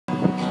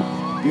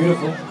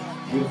Beautiful,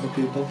 beautiful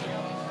people,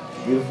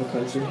 beautiful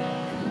country.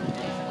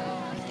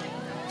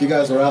 If you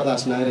guys were out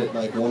last night at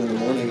like 1 in the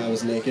morning, I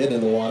was naked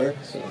in the water,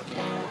 so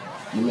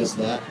you missed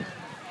that.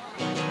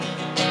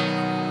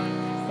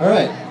 All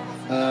right,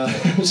 I'm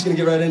just gonna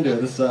get right into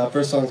it. This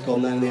first song is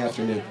called 9 in the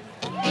Afternoon.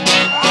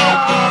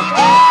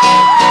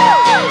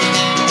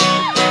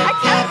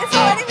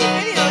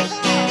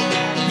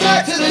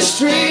 Back to the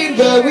street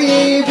where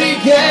we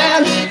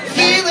began,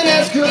 feeling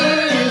as good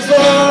as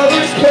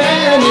lovers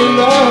can, you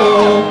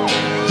know.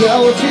 Yeah,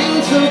 we're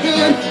feeling so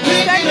good,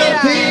 thinking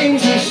of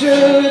things we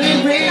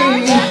shouldn't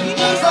read.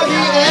 It's like the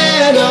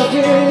end of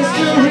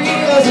history,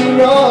 as you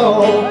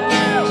know.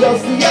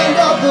 Just the end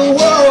of the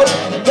world.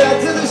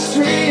 Back to the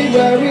street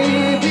where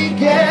we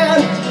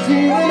began,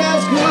 feeling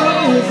as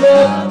good as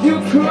if you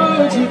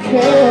could, you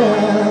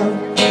can.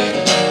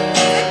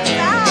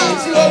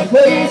 Into a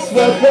place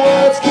where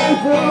thoughts can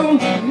bloom,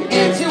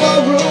 into a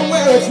room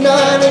where it's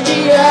 9 in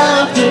the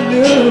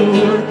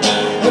afternoon.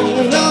 And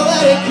we know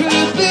that it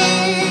could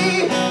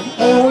be,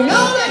 and we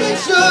know that it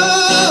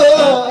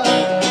should,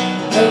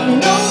 and we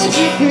know that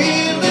you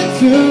feel it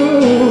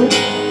too,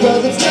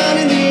 'cause it's 9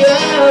 in the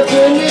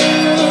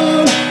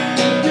afternoon.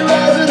 Your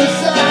eyes are the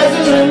size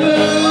of the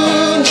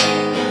moon.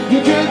 You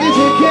could get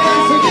your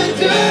cancer, you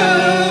do.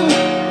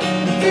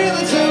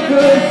 Feeling so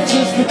good,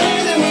 just the way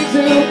that we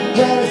do.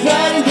 When it's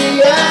 9 in the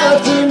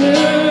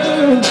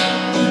afternoon.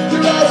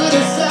 Your eyes are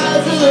the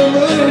size of the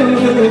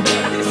moon.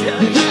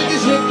 You could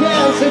get your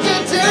cancer, you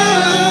do.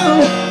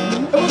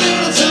 And we're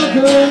feeling so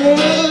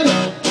good.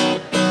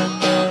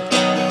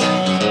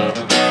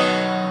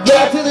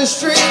 Back to the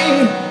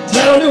street,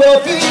 down to our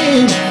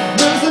feet,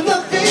 losing the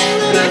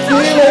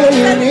feeling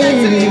you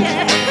need.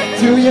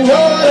 Do you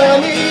know what I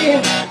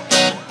mean?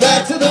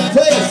 Back to the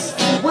place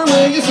where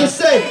we used to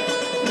say,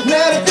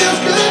 man, it feels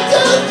good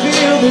to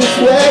feel this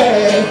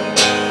way.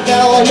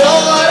 Now I know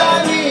what I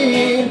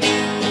mean.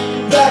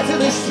 Back to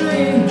the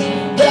street,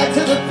 back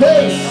to the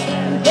place,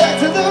 back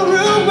to the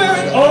room where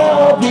it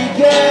all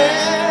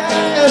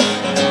began.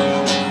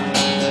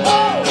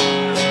 Oh,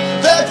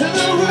 back to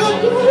the room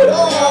where it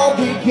all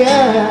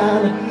began.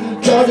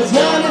 'Cause it's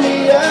 9 in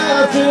the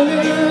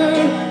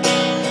afternoon.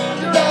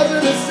 Your eyes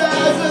are the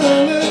size of the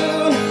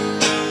moon.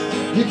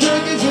 You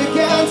could get your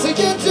cancer,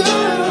 you do.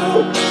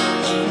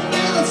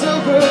 Feeling so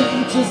good,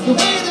 just the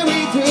way that we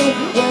do.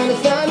 When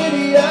it's 9 in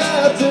the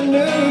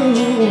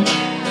afternoon.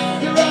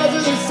 Your eyes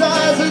are the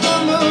size of the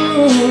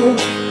moon.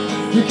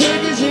 You could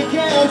get your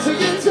cancer,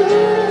 you do.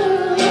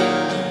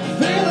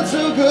 Feeling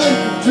so good,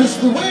 just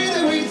the way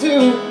that we do.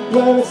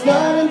 When it's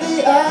 9 in the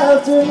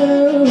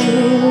afternoon.